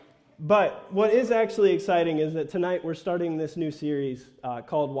But what is actually exciting is that tonight we're starting this new series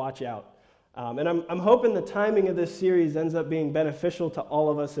called Watch Out. And I'm hoping the timing of this series ends up being beneficial to all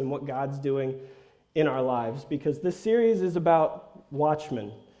of us and what God's doing in our lives, because this series is about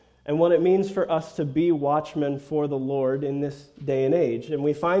watchmen and what it means for us to be watchmen for the Lord in this day and age. And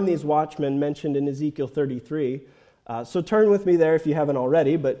we find these watchmen mentioned in Ezekiel 33. So turn with me there if you haven't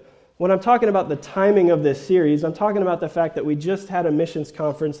already. But when I'm talking about the timing of this series, I'm talking about the fact that we just had a missions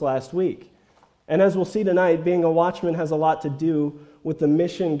conference last week. And as we'll see tonight, being a watchman has a lot to do with the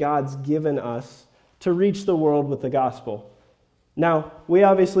mission God's given us to reach the world with the gospel. Now, we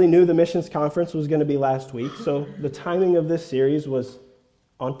obviously knew the missions conference was going to be last week, so the timing of this series was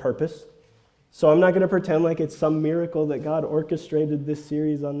on purpose. So I'm not going to pretend like it's some miracle that God orchestrated this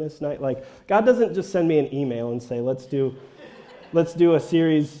series on this night. Like, God doesn't just send me an email and say, let's do a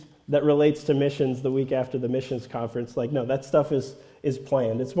series that relates to missions the week after the missions conference. Like, no, that stuff is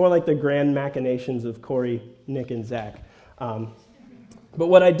planned. It's more like the grand machinations of Corey, Nick, and Zach. But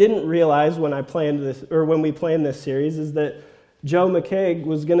what I didn't realize when we planned this series is that Joe McCaig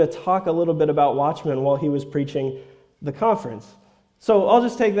was going to talk a little bit about Watchmen while he was preaching the conference. So I'll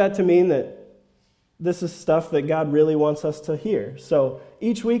just take that to mean that this is stuff that God really wants us to hear. So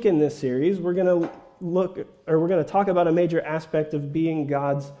each week in this series, we're going to talk about a major aspect of being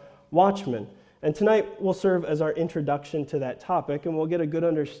God's watchman. And tonight will serve as our introduction to that topic, and we'll get a good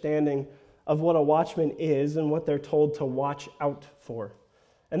understanding of what a watchman is and what they're told to watch out for.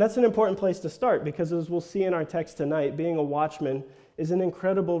 And that's an important place to start, because as we'll see in our text tonight, being a watchman is an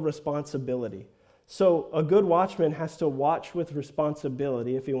incredible responsibility. So a good watchman has to watch with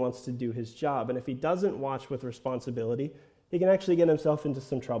responsibility if he wants to do his job. And if he doesn't watch with responsibility, he can actually get himself into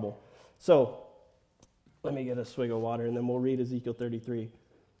some trouble. So let me get a swig of water, and then we'll read Ezekiel 33.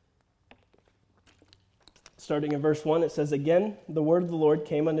 Starting in verse 1, it says, "Again, the word of the Lord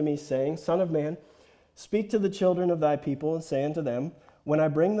came unto me, saying, Son of man, speak to the children of thy people, and say unto them, When I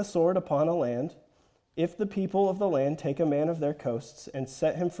bring the sword upon a land, if the people of the land take a man of their coasts, and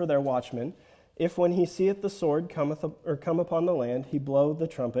set him for their watchman, if when he seeth the sword come upon the land, he blow the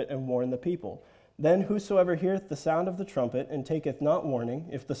trumpet and warn the people, then whosoever heareth the sound of the trumpet, and taketh not warning,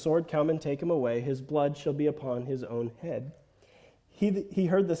 if the sword come and take him away, his blood shall be upon his own head. He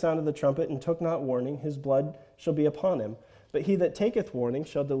heard the sound of the trumpet, and took not warning, his blood shall be upon him. But he that taketh warning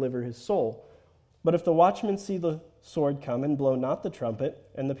shall deliver his soul. But if the watchman see the sword come, and blow not the trumpet,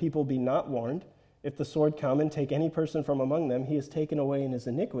 and the people be not warned, if the sword come and take any person from among them, he is taken away in his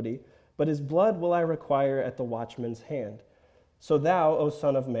iniquity, but his blood will I require at the watchman's hand. So thou, O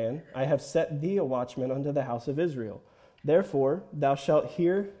son of man, I have set thee a watchman unto the house of Israel. Therefore thou shalt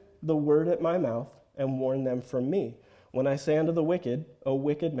hear the word at my mouth, and warn them from me. When I say unto the wicked, O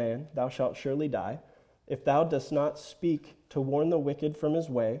wicked man, thou shalt surely die, if thou dost not speak to warn the wicked from his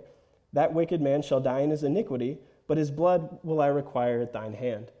way, that wicked man shall die in his iniquity, but his blood will I require at thine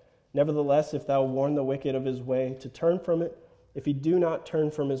hand. Nevertheless, if thou warn the wicked of his way to turn from it, if he do not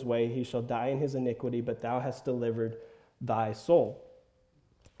turn from his way, he shall die in his iniquity, but thou hast delivered thy soul."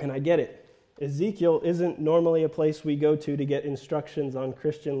 And I get it. Ezekiel isn't normally a place we go to get instructions on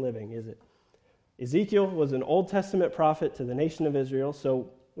Christian living, is it? Ezekiel was an Old Testament prophet to the nation of Israel, so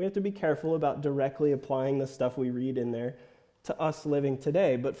we have to be careful about directly applying the stuff we read in there to us living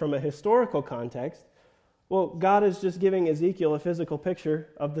today. But from a historical context, well, God is just giving Ezekiel a physical picture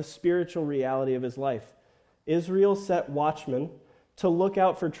of the spiritual reality of his life. Israel set watchmen to look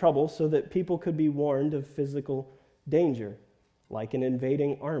out for trouble so that people could be warned of physical danger, like an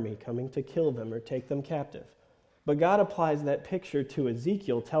invading army coming to kill them or take them captive. But God applies that picture to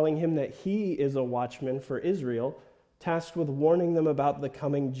Ezekiel, telling him that he is a watchman for Israel, tasked with warning them about the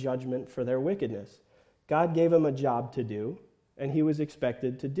coming judgment for their wickedness. God gave him a job to do, and he was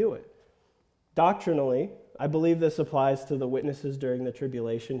expected to do it. Doctrinally, I believe this applies to the witnesses during the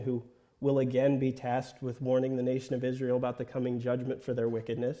tribulation who will again be tasked with warning the nation of Israel about the coming judgment for their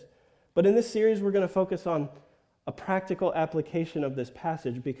wickedness. But in this series, we're going to focus on a practical application of this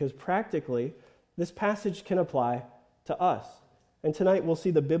passage, because practically, this passage can apply to us. And tonight, we'll see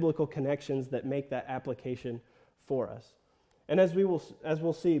the biblical connections that make that application for us. And as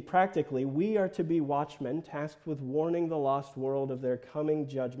we'll see, practically, we are to be watchmen tasked with warning the lost world of their coming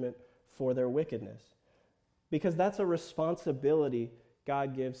judgment for their wickedness. Because that's a responsibility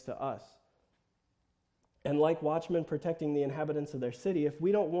God gives to us. And like watchmen protecting the inhabitants of their city, if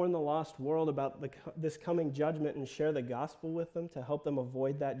we don't warn the lost world about this coming judgment and share the gospel with them to help them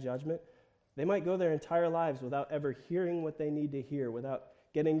avoid that judgment, they might go their entire lives without ever hearing what they need to hear, without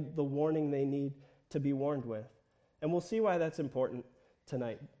getting the warning they need to be warned with. And we'll see why that's important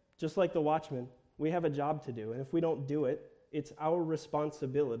tonight. Just like the watchmen, we have a job to do, and if we don't do it, it's our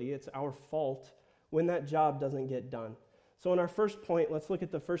responsibility, it's our fault when that job doesn't get done. So in our first point, let's look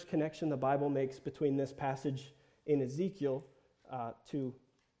at the first connection the Bible makes between this passage in Ezekiel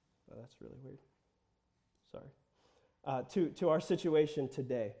that's really weird. Sorry. To our situation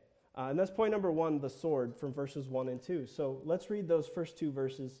today. And that's point number 1, the sword, from verses 1 and 2. So let's read those first 2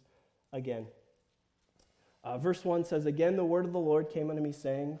 verses again. Verse 1 says, "Again the word of the Lord came unto me,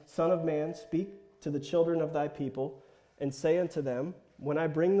 saying, Son of man, speak to the children of thy people, and say unto them, When I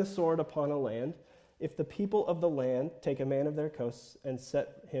bring the sword upon a land, if the people of the land take a man of their coasts and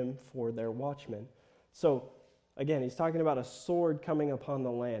set him for their watchman." So, again, he's talking about a sword coming upon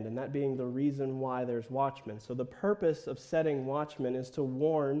the land, and that being the reason why there's watchmen. So the purpose of setting watchmen is to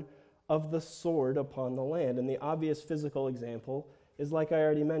warn of the sword upon the land. And the obvious physical example is, like I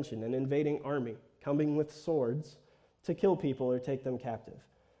already mentioned, an invading army coming with swords to kill people or take them captive.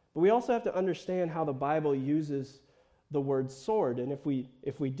 But we also have to understand how the Bible uses the word sword. And if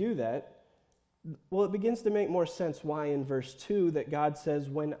we do that, well, it begins to make more sense why in verse 2 that God says,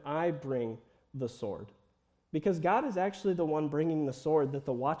 "When I bring the sword." Because God is actually the one bringing the sword that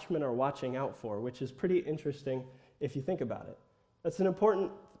the watchmen are watching out for, which is pretty interesting if you think about it. That's an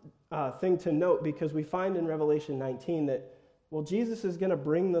important thing to note, because we find in Revelation 19 that, well, Jesus is going to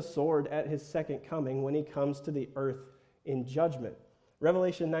bring the sword at his second coming when he comes to the earth in judgment.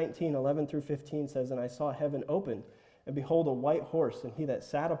 Revelation 19, 11 through 15 says, "And I saw heaven opened, and behold, a white horse, and he that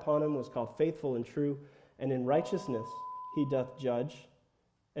sat upon him was called Faithful and True, and in righteousness he doth judge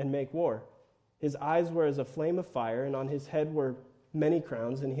and make war. His eyes were as a flame of fire, and on his head were many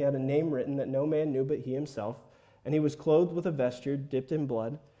crowns, and he had a name written that no man knew but he himself. And he was clothed with a vesture dipped in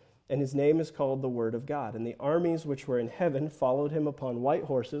blood, and his name is called the Word of God. And the armies which were in heaven followed him upon white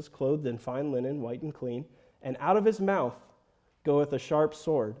horses, clothed in fine linen, white and clean. And out of his mouth goeth a sharp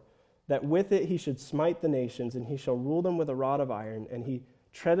sword, that with it he should smite the nations, and he shall rule them with a rod of iron, and he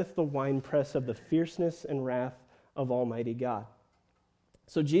treadeth the winepress of the fierceness and wrath of Almighty God."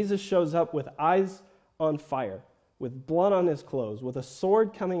 So Jesus shows up with eyes on fire, with blood on his clothes, with a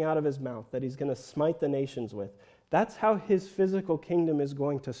sword coming out of his mouth that he's going to smite the nations with. That's how his physical kingdom is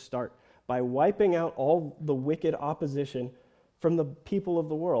going to start, by wiping out all the wicked opposition from the people of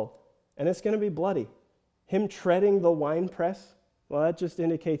the world. And it's going to be bloody. Him treading the winepress, well, that just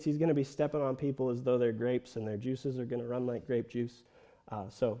indicates he's going to be stepping on people as though they're grapes, and their juices are going to run like grape juice.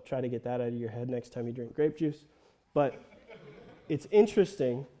 So try to get that out of your head next time you drink grape juice. But it's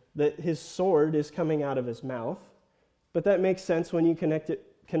interesting that his sword is coming out of his mouth, but that makes sense when you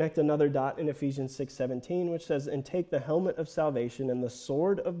connect another dot in Ephesians 6:17, which says, "And take the helmet of salvation and the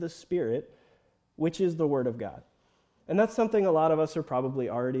sword of the Spirit, which is the Word of God." And that's something a lot of us are probably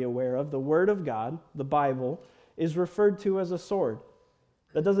already aware of. The Word of God, the Bible, is referred to as a sword.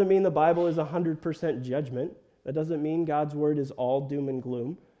 That doesn't mean the Bible is 100% judgment. That doesn't mean God's Word is all doom and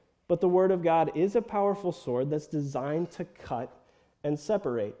gloom. But the Word of God is a powerful sword that's designed to cut and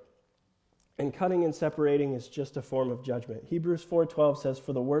separate. And cutting and separating is just a form of judgment. Hebrews 4:12 says,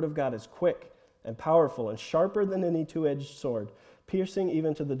 "For the word of God is quick and powerful and sharper than any two-edged sword, piercing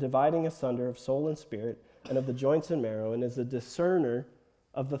even to the dividing asunder of soul and spirit and of the joints and marrow, and is a discerner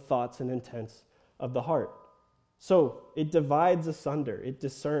of the thoughts and intents of the heart." So it divides asunder, it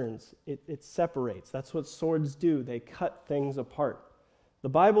discerns, it separates. That's what swords do. They cut things apart. The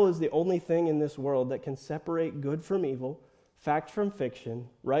Bible is the only thing in this world that can separate good from evil, fact from fiction,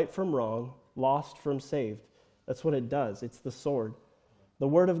 right from wrong, lost from saved. That's what it does. It's the sword. The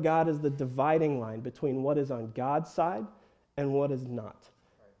Word of God is the dividing line between what is on God's side and what is not.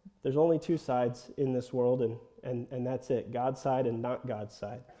 There's only two sides in this world, and that's it, God's side and not God's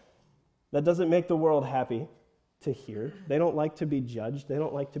side. That doesn't make the world happy to hear. They don't like to be judged. They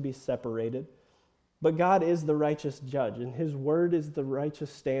don't like to be separated. But God is the righteous judge, and his word is the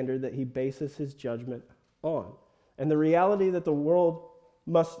righteous standard that he bases his judgment on. And the reality that the world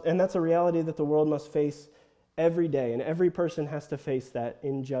that's a reality that the world must face every day, and every person has to face that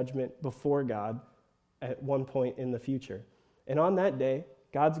in judgment before God at one point in the future. And on that day,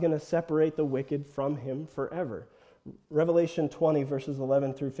 God's going to separate the wicked from him forever. Revelation 20, verses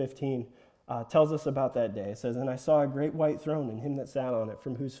 11 through 15, tells us about that day. It says, "And I saw a great white throne, and him that sat on it,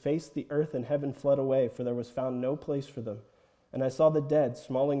 from whose face the earth and heaven fled away, for there was found no place for them. And I saw the dead,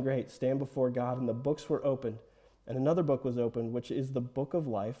 small and great, stand before God, and the books were opened. And another book was opened, which is the book of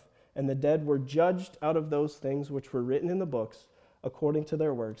life. And the dead were judged out of those things which were written in the books, according to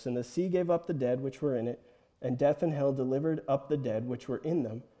their works. And the sea gave up the dead which were in it, and death and hell delivered up the dead which were in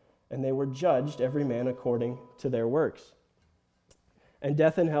them. And they were judged, every man according to their works. And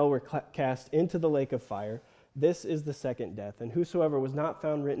death and hell were cast into the lake of fire. This is the second death. And whosoever was not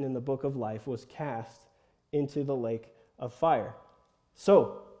found written in the book of life was cast into the lake of fire.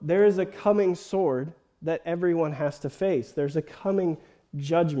 So there is a coming sword that everyone has to face. There's a coming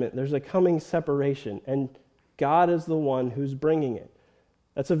judgment. There's a coming separation. And God is the one who's bringing it.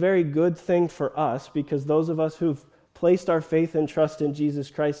 That's a very good thing for us, because those of us who've placed our faith and trust in Jesus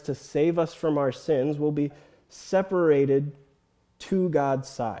Christ to save us from our sins will be separated to God's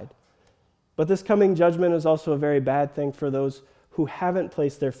side. But this coming judgment is also a very bad thing for those who haven't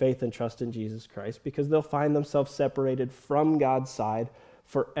placed their faith and trust in Jesus Christ, because they'll find themselves separated from God's side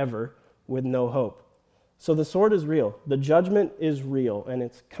forever with no hope. So the sword is real. The judgment is real, and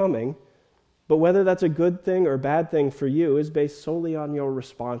it's coming. But whether that's a good thing or bad thing for you is based solely on your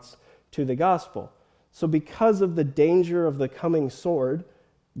response to the gospel. So because of the danger of the coming sword,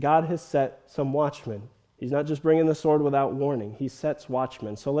 God has set some watchmen. He's not just bringing the sword without warning. He sets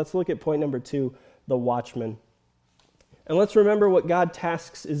watchmen. So let's look at point number 2, the watchmen. And let's remember what God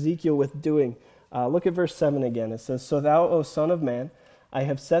tasks Ezekiel with doing. Look at verse 7 again. It says, "So thou, O son of man, I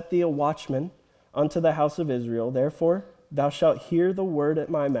have set thee a watchman unto the house of Israel. Therefore thou shalt hear the word at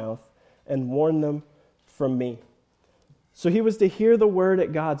my mouth and warn them from me." So he was to hear the word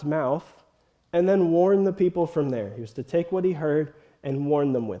at God's mouth and then warn the people from there. He was to take what he heard and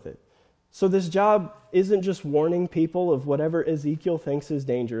warn them with it. So this job isn't just warning people of whatever Ezekiel thinks is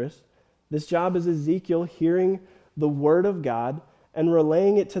dangerous. This job is Ezekiel hearing the word of God and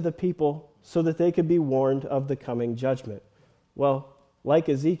relaying it to the people so that they could be warned of the coming judgment. Well, like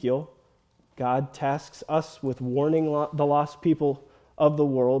Ezekiel, God tasks us with warning the lost people of the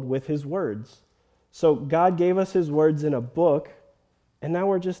world with his words. So God gave us his words in a book, and now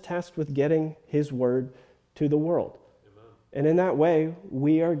we're just tasked with getting his word to the world. Amen. And in that way,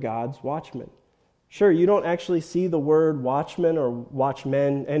 we are God's watchmen. Sure, you don't actually see the word watchman or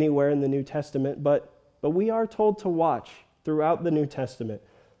watchmen anywhere in the New Testament, but we are told to watch throughout the New Testament.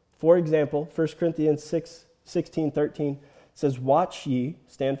 For example, 1 Corinthians 16:13 says, "Watch ye,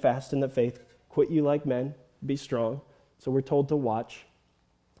 stand fast in the faith, quit you like men, be strong." So we're told to watch.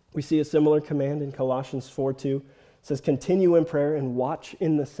 We see a similar command in Colossians 4:2. It says, "Continue in prayer and watch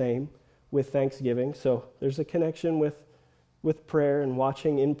in the same with thanksgiving." So there's a connection with prayer and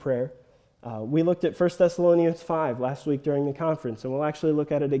watching in prayer. We looked at 1 Thessalonians 5 last week during the conference, and we'll actually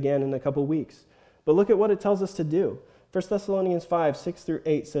look at it again in a couple weeks. But look at what it tells us to do. 1 Thessalonians 5, 6 through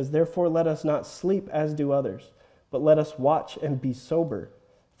 8 says, "Therefore let us not sleep as do others, but let us watch and be sober.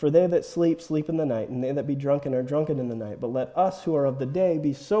 For they that sleep, sleep in the night, and they that be drunken are drunken in the night. But let us who are of the day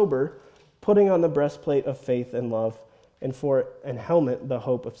be sober, putting on the breastplate of faith and love, and for an helmet the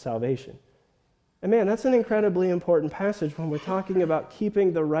hope of salvation." And man, that's an incredibly important passage when we're talking about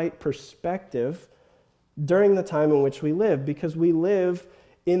keeping the right perspective during the time in which we live, because we live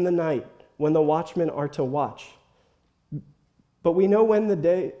in the night when the watchmen are to watch. But we know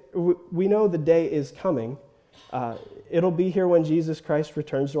the day is coming. It'll be here when Jesus Christ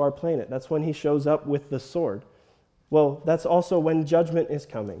returns to our planet. That's when he shows up with the sword. Well, that's also when judgment is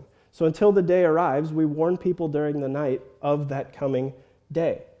coming. So until the day arrives, we warn people during the night of that coming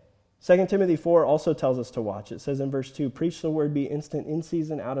day. 2 Timothy 4 also tells us to watch. It says in verse 2, "Preach the word, be instant in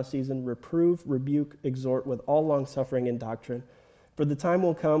season, out of season, reprove, rebuke, exhort with all longsuffering and doctrine. For the time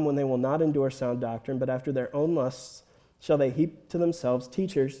will come when they will not endure sound doctrine, but after their own lusts shall they heap to themselves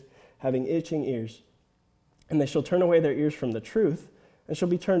teachers having itching ears. And they shall turn away their ears from the truth, and shall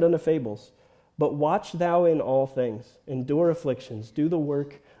be turned unto fables. But watch thou in all things, endure afflictions, do the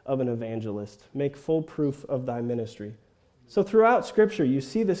work of an evangelist, make full proof of thy ministry." So throughout Scripture, you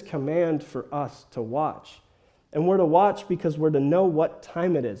see this command for us to watch. And we're to watch because we're to know what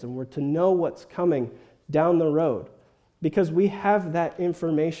time it is, and we're to know what's coming down the road, because we have that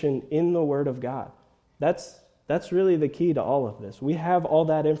information in the Word of God. That's really the key to all of this. We have all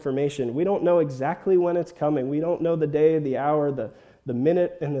that information. We don't know exactly when it's coming. We don't know the day, the hour, the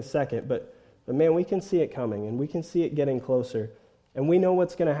minute, and the second, but man, we can see it coming, and we can see it getting closer, and we know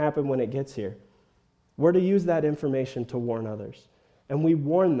what's going to happen when it gets here. We're to use that information to warn others, and we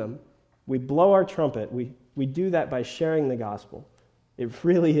warn them. We blow our trumpet. We do that by sharing the gospel. It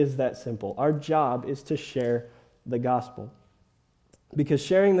really is that simple. Our job is to share the gospel, because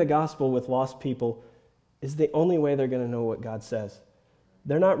sharing the gospel with lost people is the only way they're going to know what God says.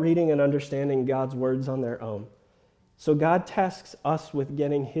 They're not reading and understanding God's words on their own. So God tasks us with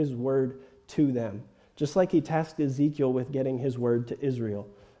getting his word to them, just like he tasked Ezekiel with getting his word to Israel.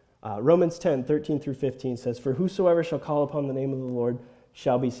 Romans 10, 13 through 15 says, "For whosoever shall call upon the name of the Lord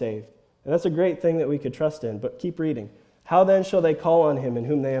shall be saved." And that's a great thing that we could trust in, but keep reading. "How then shall they call on him in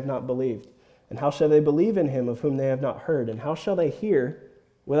whom they have not believed? And how shall they believe in him of whom they have not heard? And how shall they hear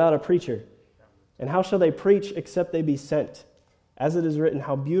without a preacher? And how shall they preach except they be sent? As it is written,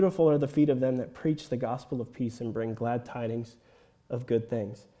 how beautiful are the feet of them that preach the gospel of peace and bring glad tidings of good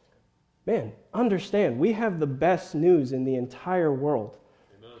things. Man, understand, we have the best news in the entire world.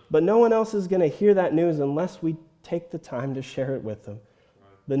 Amen. But no one else is going to hear that news unless we take the time to share it with them.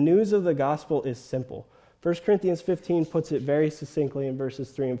 Right. The news of the gospel is simple. 1 Corinthians 15 puts it very succinctly in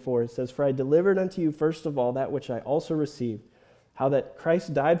verses 3 and 4. It says, "For I delivered unto you first of all that which I also received, how that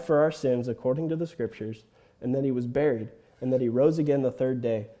Christ died for our sins according to the Scriptures, and that he was buried, and that he rose again the third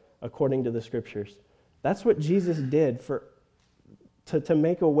day according to the Scriptures." That's what Jesus did to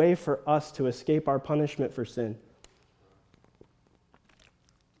make a way for us to escape our punishment for sin.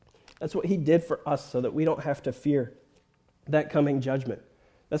 That's what he did for us so that we don't have to fear that coming judgment.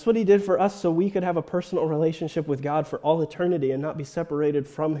 That's what he did for us so we could have a personal relationship with God for all eternity and not be separated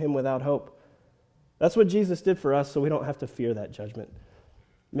from him without hope. That's what Jesus did for us so we don't have to fear that judgment.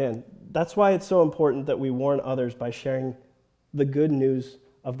 Man, that's why it's so important that we warn others by sharing the good news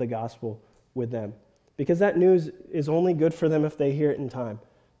of the gospel with them. Because that news is only good for them if they hear it in time.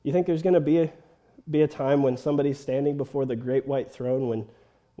 You think there's going to be a time when somebody's standing before the great white throne,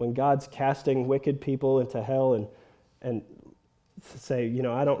 when God's casting wicked people into hell and say,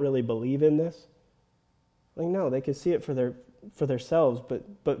 I don't really believe in this? Like, no, they could see it for themselves,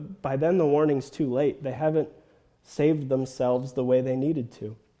 but by then the warning's too late. They haven't saved themselves the way they needed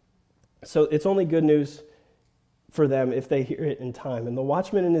to. So it's only good news for them if they hear it in time. And the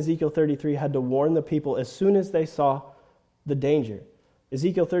watchmen in Ezekiel 33 had to warn the people as soon as they saw the danger.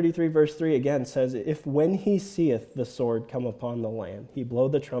 Ezekiel 33 verse 3 again says, "If when he seeth the sword come upon the land, he blow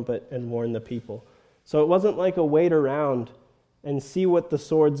the trumpet and warn the people." So it wasn't like a wait around and see what the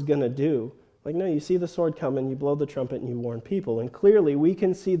sword's going to do. Like, no, you see the sword coming, you blow the trumpet and you warn people. And clearly we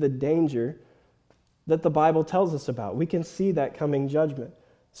can see the danger that the Bible tells us about. We can see that coming judgment.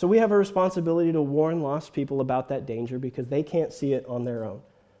 So we have a responsibility to warn lost people about that danger because they can't see it on their own.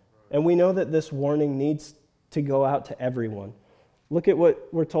 And we know that this warning needs to go out to everyone. Look at what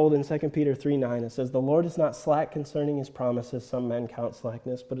we're told in 2 Peter 3:9. It says, "The Lord is not slack concerning his promises, some men count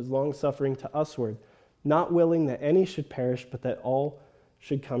slackness, but is long-suffering to usward, not willing that any should perish, but that all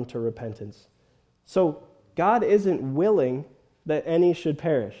should come to repentance." So God isn't willing that any should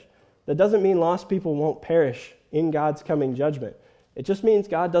perish. That doesn't mean lost people won't perish in God's coming judgment. It just means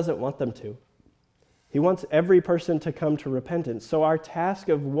God doesn't want them to. He wants every person to come to repentance. So our task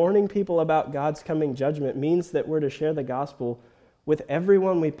of warning people about God's coming judgment means that we're to share the gospel with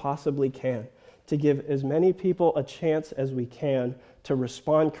everyone we possibly can, to give as many people a chance as we can to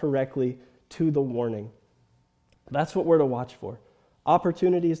respond correctly to the warning. That's what we're to watch for.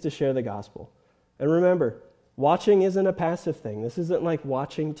 Opportunities to share the gospel. And remember, watching isn't a passive thing. This isn't like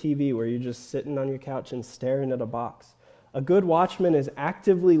watching TV where you're just sitting on your couch and staring at a box. A good watchman is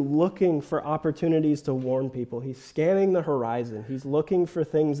actively looking for opportunities to warn people. He's scanning the horizon. He's looking for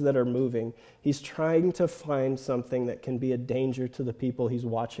things that are moving. He's trying to find something that can be a danger to the people he's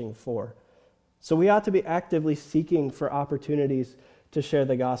watching for. So we ought to be actively seeking for opportunities to share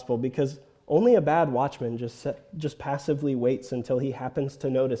the gospel, because only a bad watchman just passively waits until he happens to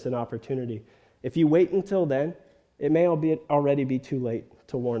notice an opportunity. If you wait until then, it may already be too late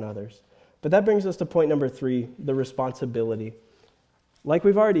to warn others. But that brings us to point number 3, the responsibility. Like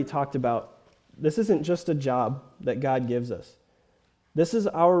we've already talked about, this isn't just a job that God gives us. This is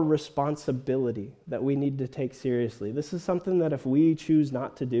our responsibility that we need to take seriously. This is something that if we choose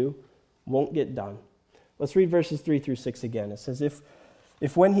not to do, won't get done. Let's read verses 3 through 6 again. It says,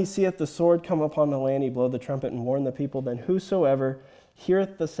 If when he seeth the sword come upon the land, he blow the trumpet and warn the people, then whosoever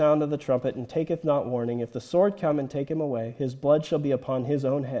heareth the sound of the trumpet and taketh not warning, if the sword come and take him away, his blood shall be upon his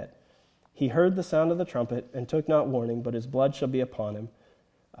own head. He heard the sound of the trumpet and took not warning, but his blood shall be upon him.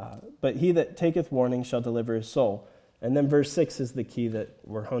 But he that taketh warning shall deliver his soul. And then verse 6 is the key that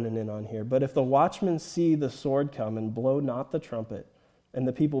we're honing in on here. But if the watchman see the sword come and blow not the trumpet, and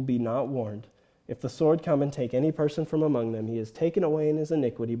the people be not warned, if the sword come and take any person from among them, he is taken away in his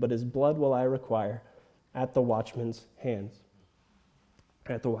iniquity, but his blood will I require at the watchman's hands.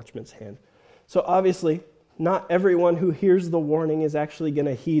 At the watchman's hand. So obviously, not everyone who hears the warning is actually going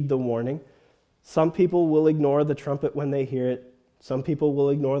to heed the warning. Some people will ignore the trumpet when they hear it. Some people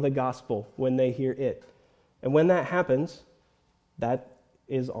will ignore the gospel when they hear it. And when that happens, that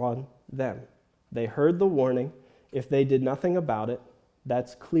is on them. They heard the warning. If they did nothing about it,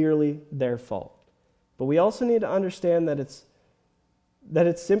 that's clearly their fault. But we also need to understand that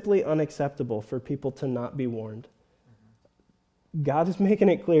it's simply unacceptable for people to not be warned. God is making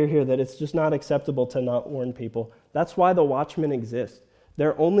it clear here that it's just not acceptable to not warn people. That's why the watchmen exist.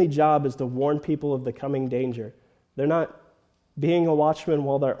 Their only job is to warn people of the coming danger. They're not being a watchman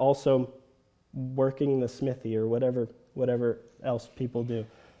while they're also working the smithy or whatever whatever else people do.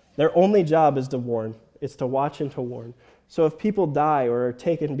 Their only job is to warn. It's to watch and to warn. So if people die or are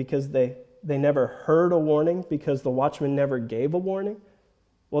taken because they never heard a warning, because the watchman never gave a warning,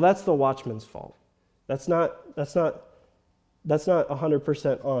 well, that's the watchman's fault. That's not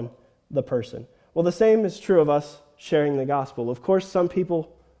 100% on the person. Well, the same is true of us sharing the gospel. Of course, some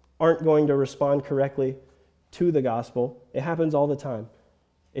people aren't going to respond correctly to the gospel. It happens all the time.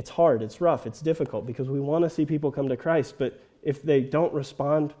 It's hard, it's rough, it's difficult because we want to see people come to Christ, but if they don't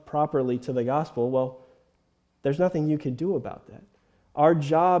respond properly to the gospel, well, there's nothing you can do about that. Our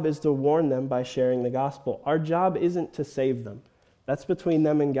job is to warn them by sharing the gospel. Our job isn't to save them. That's between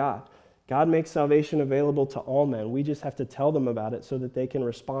them and God. God makes salvation available to all men. We just have to tell them about it so that they can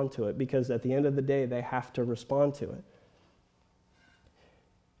respond to it, because at the end of the day, they have to respond to it.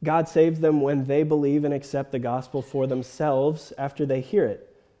 God saves them when they believe and accept the gospel for themselves after they hear it.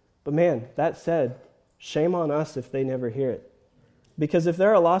 But man, that said, shame on us if they never hear it. Because if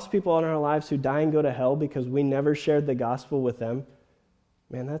there are lost people in our lives who die and go to hell because we never shared the gospel with them,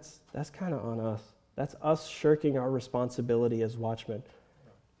 man, that's kind of on us. That's us shirking our responsibility as watchmen.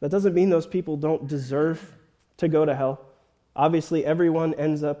 That doesn't mean those people don't deserve to go to hell. Obviously, everyone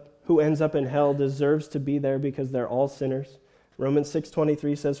who ends up in hell deserves to be there because they're all sinners. Romans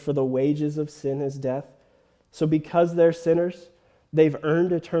 6:23 says, "For the wages of sin is death." So because they're sinners, they've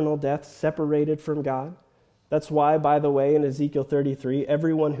earned eternal death, separated from God. That's why, by the way, in Ezekiel 33,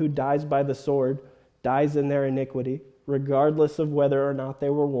 everyone who dies by the sword dies in their iniquity, regardless of whether or not they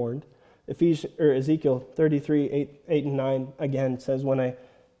were warned. Ezekiel 33, 8 and 9 again says,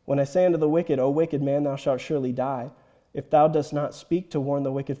 When I say unto the wicked, O wicked man, thou shalt surely die, if thou dost not speak to warn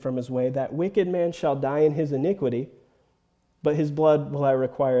the wicked from his way, that wicked man shall die in his iniquity, but his blood will I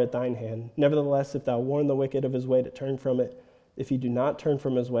require at thine hand. Nevertheless, if thou warn the wicked of his way to turn from it, if he do not turn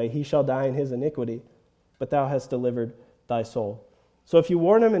from his way, he shall die in his iniquity, but thou hast delivered thy soul. So if you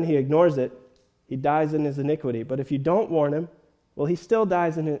warn him and he ignores it, he dies in his iniquity. But if you don't warn him, well, he still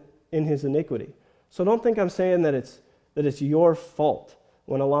dies in his iniquity. So don't think I'm saying that it's your fault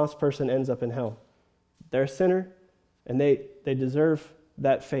when a lost person ends up in hell. They're a sinner, and they deserve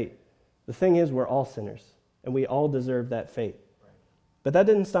that fate. The thing is, we're all sinners, and we all deserve that fate. But that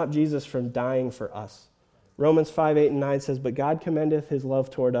didn't stop Jesus from dying for us. Romans 5, 8, and 9 says, "But God commendeth his love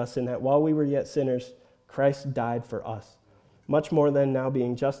toward us, in that while we were yet sinners, Christ died for us. Much more than now,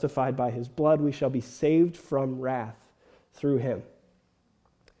 being justified by his blood, we shall be saved from wrath through him."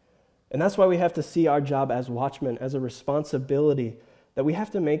 And that's why we have to see our job as watchmen as a responsibility that we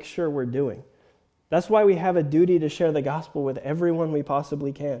have to make sure we're doing. That's why we have a duty to share the gospel with everyone we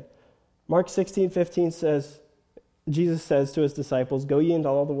possibly can. Mark 16:15 says, Jesus says to his disciples, "Go ye into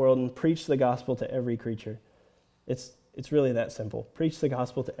all the world and preach the gospel to every creature." It's really that simple. Preach the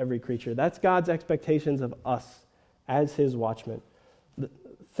gospel to every creature. That's God's expectations of us as his watchmen.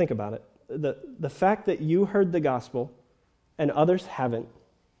 Think about it. The fact that you heard the gospel and others haven't,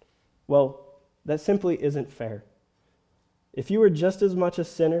 well, that simply isn't fair. If you were just as much a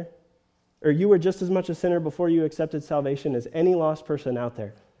sinner, or you were just as much a sinner before you accepted salvation as any lost person out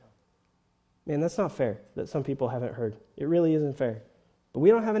there, man, that's not fair that some people haven't heard. It really isn't fair. But we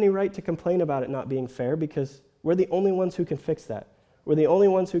don't have any right to complain about it not being fair, because we're the only ones who can fix that. We're the only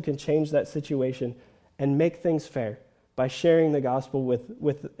ones who can change that situation and make things fair by sharing the gospel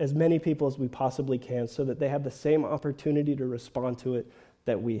with as many people as we possibly can, so that they have the same opportunity to respond to it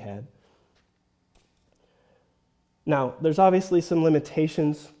that we had. Now, there's obviously some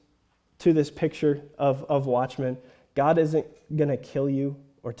limitations to this picture of watchmen. God isn't going to kill you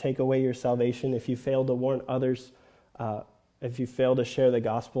or take away your salvation if you fail to warn others, if you fail to share the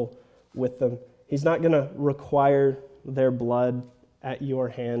gospel with them. He's not going to require their blood at your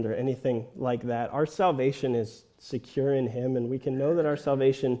hand or anything like that. Our salvation is secure in him, and we can know that our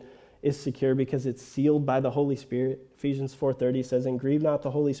salvation is secure because it's sealed by the Holy Spirit. Ephesians 4:30 says, "And grieve not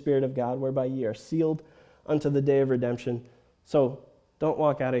the Holy Spirit of God, whereby ye are sealed unto the day of redemption." So don't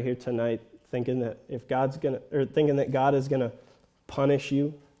walk out of here tonight thinking that God is gonna punish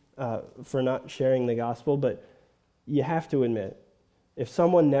you for not sharing the gospel. But you have to admit, if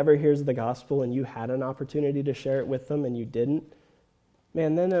someone never hears the gospel and you had an opportunity to share it with them and you didn't,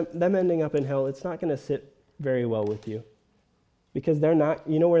 man, then them ending up in hell, it's not going to sit very well with you. Because they're not,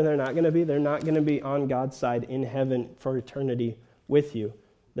 you know where they're not going to be? They're not going to be on God's side in heaven for eternity with you.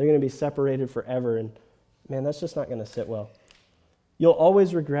 They're going to be separated forever, and man, that's just not going to sit well. You'll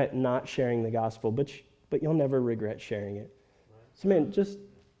always regret not sharing the gospel, but you'll never regret sharing it. So man, just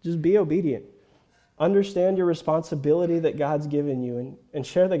be obedient. Understand your responsibility that God's given you, and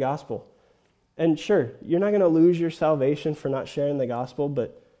share the gospel. And sure, you're not going to lose your salvation for not sharing the gospel,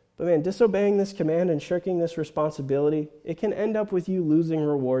 but But man, disobeying this command and shirking this responsibility, it can end up with you losing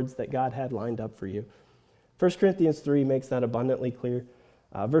rewards that God had lined up for you. 1 Corinthians 3 makes that abundantly clear.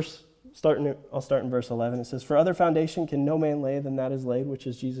 I'll start in verse 11. It says, "For other foundation can no man lay than that is laid, which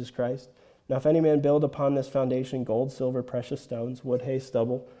is Jesus Christ. Now if any man build upon this foundation gold, silver, precious stones, wood, hay,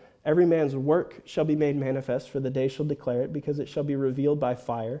 stubble, every man's work shall be made manifest, for the day shall declare it, because it shall be revealed by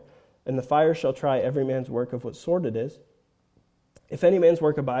fire, and the fire shall try every man's work of what sort it is. If any man's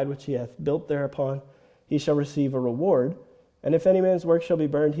work abide which he hath built thereupon, he shall receive a reward, and if any man's work shall be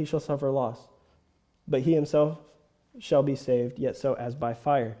burned, he shall suffer loss. But he himself shall be saved, yet so as by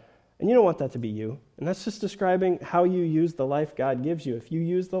fire." And you don't want that to be you. And that's just describing how you use the life God gives you. If you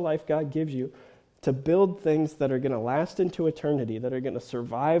use the life God gives you to build things that are going to last into eternity, that are going to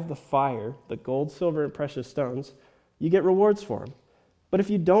survive the fire, the gold, silver, and precious stones, you get rewards for them. But if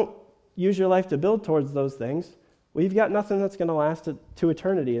you don't use your life to build towards those things, well, you've got nothing that's going to last to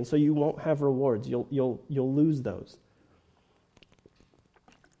eternity, and so you won't have rewards. You'll lose those.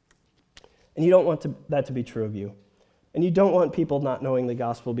 And you don't want that to be true of you. And you don't want people not knowing the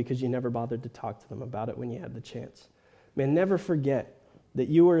gospel because you never bothered to talk to them about it when you had the chance. Man, never forget that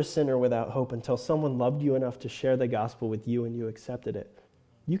you were a sinner without hope until someone loved you enough to share the gospel with you and you accepted it.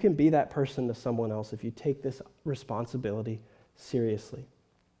 You can be that person to someone else if you take this responsibility seriously.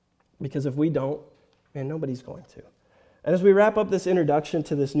 Because if we don't, man, nobody's going to. And as we wrap up this introduction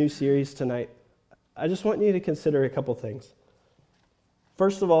to this new series tonight, I just want you to consider a couple things.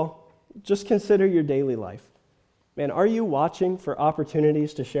 First of all, just consider your daily life. Man, are you watching for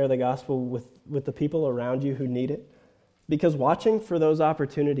opportunities to share the gospel with the people around you who need it? Because watching for those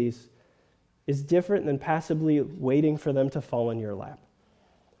opportunities is different than passively waiting for them to fall in your lap.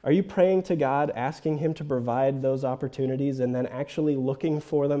 Are you praying to God, asking Him to provide those opportunities, and then actually looking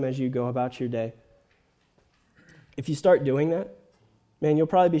for them as you go about your day? If you start doing that, man, you'll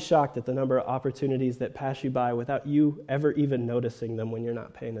probably be shocked at the number of opportunities that pass you by without you ever even noticing them when you're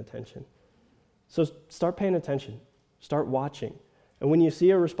not paying attention. So start paying attention. Start watching. And when you see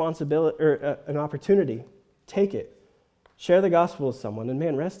a responsibility or an opportunity, take it. Share the gospel with someone. And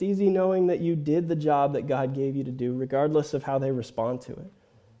man, rest easy knowing that you did the job that God gave you to do, regardless of how they respond to it.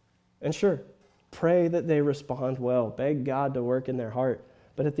 And sure, pray that they respond well. Beg God to work in their heart.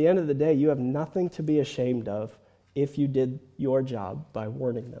 But at the end of the day, you have nothing to be ashamed of if you did your job by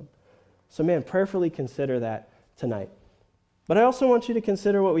warning them. So man, prayerfully consider that tonight. But I also want you to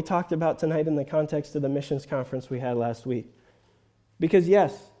consider what we talked about tonight in the context of the missions conference we had last week. Because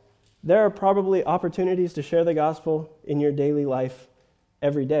yes, there are probably opportunities to share the gospel in your daily life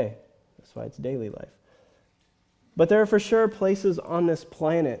every day. That's why it's daily life. But there are for sure places on this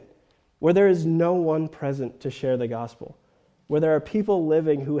planet where there is no one present to share the gospel, where there are people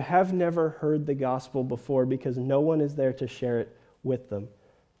living who have never heard the gospel before because no one is there to share it with them.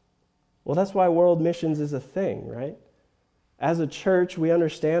 Well, that's why world missions is a thing, right? As a church, we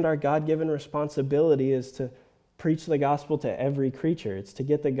understand our God-given responsibility is to preach the gospel to every creature. It's to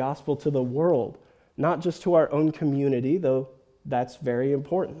get the gospel to the world, not just to our own community, though that's very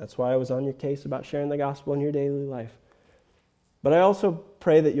important. That's why I was on your case about sharing the gospel in your daily life. But I also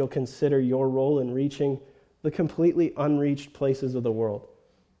pray that you'll consider your role in reaching the completely unreached places of the world.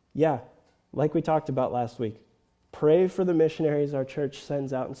 Yeah, like we talked about last week, pray for the missionaries our church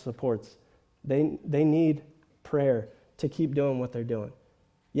sends out and supports. They need prayer to keep doing what they're doing.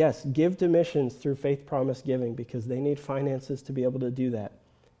 Yes, give to missions through Faith Promise Giving because they need finances to be able to do that.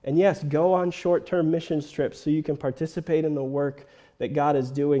 And yes, go on short-term mission trips so you can participate in the work that God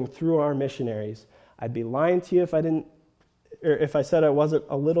is doing through our missionaries. I'd be lying to you if I said I wasn't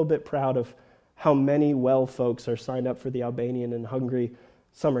a little bit proud of how many well folks are signed up for the Albanian and Hungary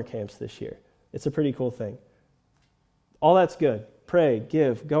summer camps this year. It's a pretty cool thing. All that's good. Pray,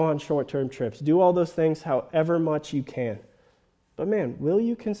 give, go on short-term trips. Do all those things however much you can. But man, will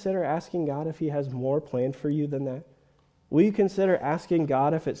you consider asking God if He has more planned for you than that? Will you consider asking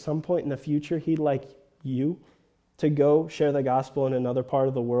God if at some point in the future He'd like you to go share the gospel in another part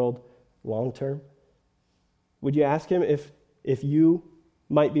of the world long-term? Would you ask Him if you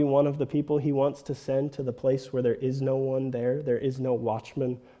might be one of the people He wants to send to the place where there is no one there is no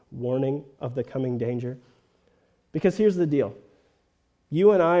watchman warning of the coming danger? Because here's the deal.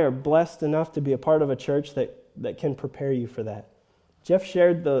 You and I are blessed enough to be a part of a church that can prepare you for that. Jeff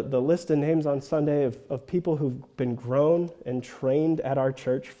shared the list of names on Sunday of people who've been grown and trained at our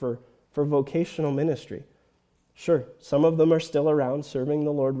church for vocational ministry. Sure, some of them are still around serving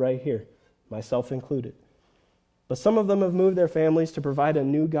the Lord right here, myself included. But some of them have moved their families to provide a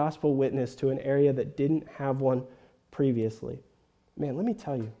new gospel witness to an area that didn't have one previously. Man, let me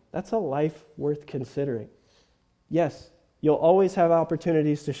tell you, that's a life worth considering. Yes, You'll always have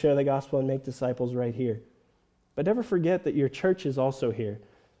opportunities to share the gospel and make disciples right here. But never forget that your church is also here.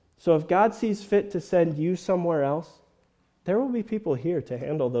 So if God sees fit to send you somewhere else, there will be people here to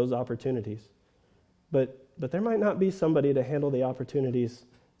handle those opportunities. But there might not be somebody to handle the opportunities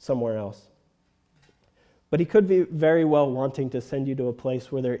somewhere else. But he could be very well wanting to send you to a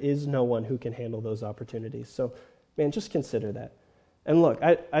place where there is no one who can handle those opportunities. So, man, just consider that. And look,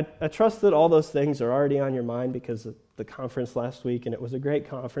 I trust that all those things are already on your mind because of the conference last week, and it was a great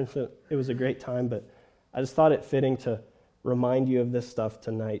conference. It was a great time, but I just thought it fitting to remind you of this stuff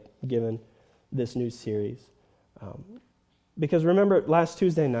tonight, given this new series. Because remember, last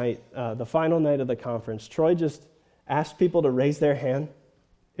Tuesday night, the final night of the conference, Troy just asked people to raise their hand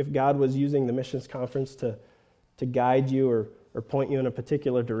if God was using the missions conference to guide you or point you in a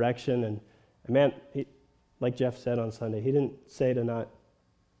particular direction. And man, like Jeff said on Sunday, he didn't say to not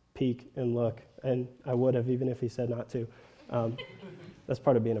peek and look, and I would have even if he said not to. That's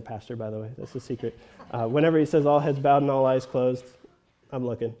part of being a pastor, by the way. That's the secret. Whenever he says all heads bowed and all eyes closed, I'm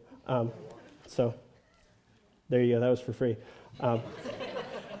looking. So there you go. That was for free.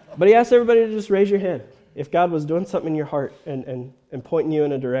 But he asked everybody to just raise your hand if God was doing something in your heart and pointing you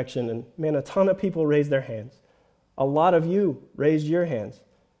in a direction. And man, a ton of people raised their hands. A lot of you raised your hands.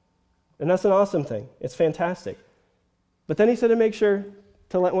 And that's an awesome thing. It's fantastic. But then he said to make sure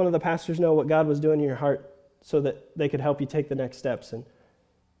to let one of the pastors know what God was doing in your heart so that they could help you take the next steps. And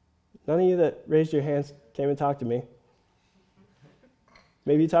none of you that raised your hands came and talked to me.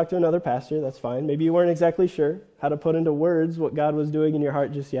 Maybe you talked to another pastor, that's fine. Maybe you weren't exactly sure how to put into words what God was doing in your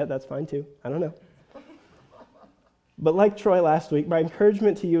heart just yet, that's fine too. I don't know. But like Troy last week, my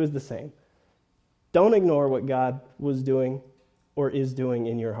encouragement to you is the same. Don't ignore what God was doing or is doing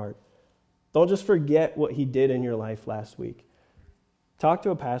in your heart. Don't just forget what he did in your life last week. Talk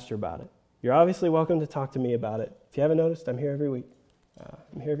to a pastor about it. You're obviously welcome to talk to me about it. If you haven't noticed, I'm here every week.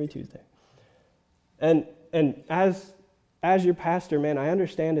 I'm here every Tuesday. And as your pastor, man, I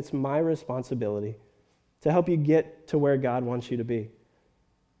understand it's my responsibility to help you get to where God wants you to be.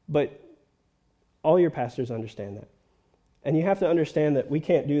 But all your pastors understand that. And you have to understand that we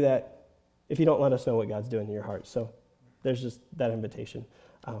can't do that if you don't let us know what God's doing in your heart. So there's just that invitation.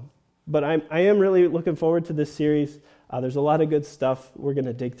 But I am really looking forward to this series. There's a lot of good stuff we're going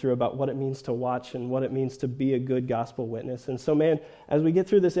to dig through about what it means to watch and what it means to be a good gospel witness. And so, man, as we get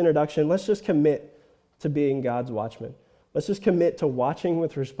through this introduction, let's just commit to being God's watchmen. Let's just commit to watching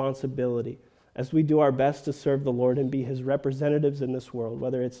with responsibility as we do our best to serve the Lord and be his representatives in this world,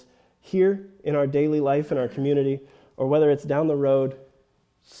 whether it's here in our daily life in our community or whether it's down the road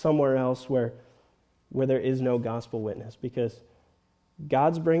somewhere else where there is no gospel witness, because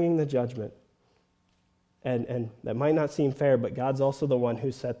God's bringing the judgment. And that might not seem fair, but God's also the one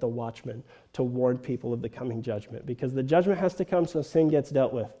who set the watchman to warn people of the coming judgment, because the judgment has to come so sin gets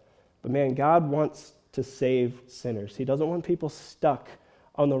dealt with. But man, God wants to save sinners. He doesn't want people stuck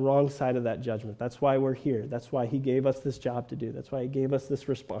on the wrong side of that judgment. That's why we're here. That's why he gave us this job to do. That's why he gave us this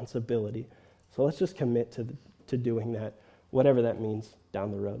responsibility. So let's just commit to doing that, whatever that means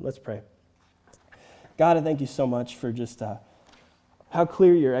down the road. Let's pray. God, I thank you so much for just how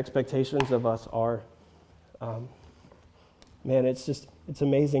clear your expectations of us are. Man, it's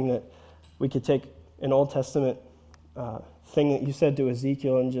amazing that we could take an Old Testament thing that you said to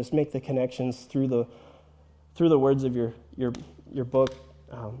Ezekiel and just make the connections through the words of your book.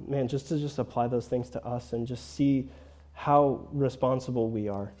 Man, just to apply those things to us and just see how responsible we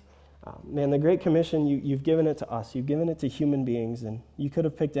are. Man, the Great Commission, you've given it to us. You've given it to human beings, and you could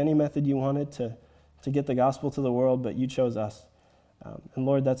have picked any method you wanted to get the gospel to the world, but you chose us. And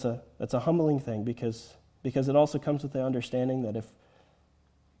Lord, that's a humbling thing because it also comes with the understanding that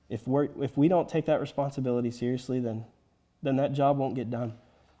if we don't take that responsibility seriously, then that job won't get done.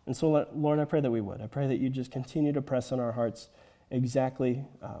 And so, Lord, I pray that we would. I pray that you just continue to press on our hearts exactly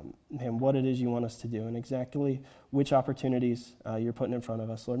what it is you want us to do and exactly which opportunities you're putting in front of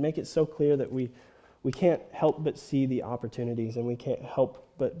us. Lord, make it so clear that we can't help but see the opportunities, and we can't help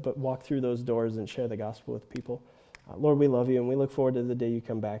but walk through those doors and share the gospel with people. Lord, we love you, and we look forward to the day you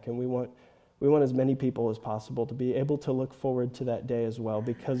come back, and we want as many people as possible to be able to look forward to that day as well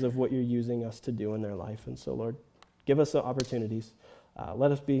because of what you're using us to do in their life. And so, Lord, give us the opportunities.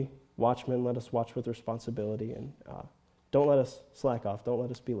 Let us be watchmen. Let us watch with responsibility, and don't let us slack off. Don't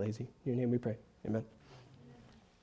let us be lazy. In your name we pray. Amen.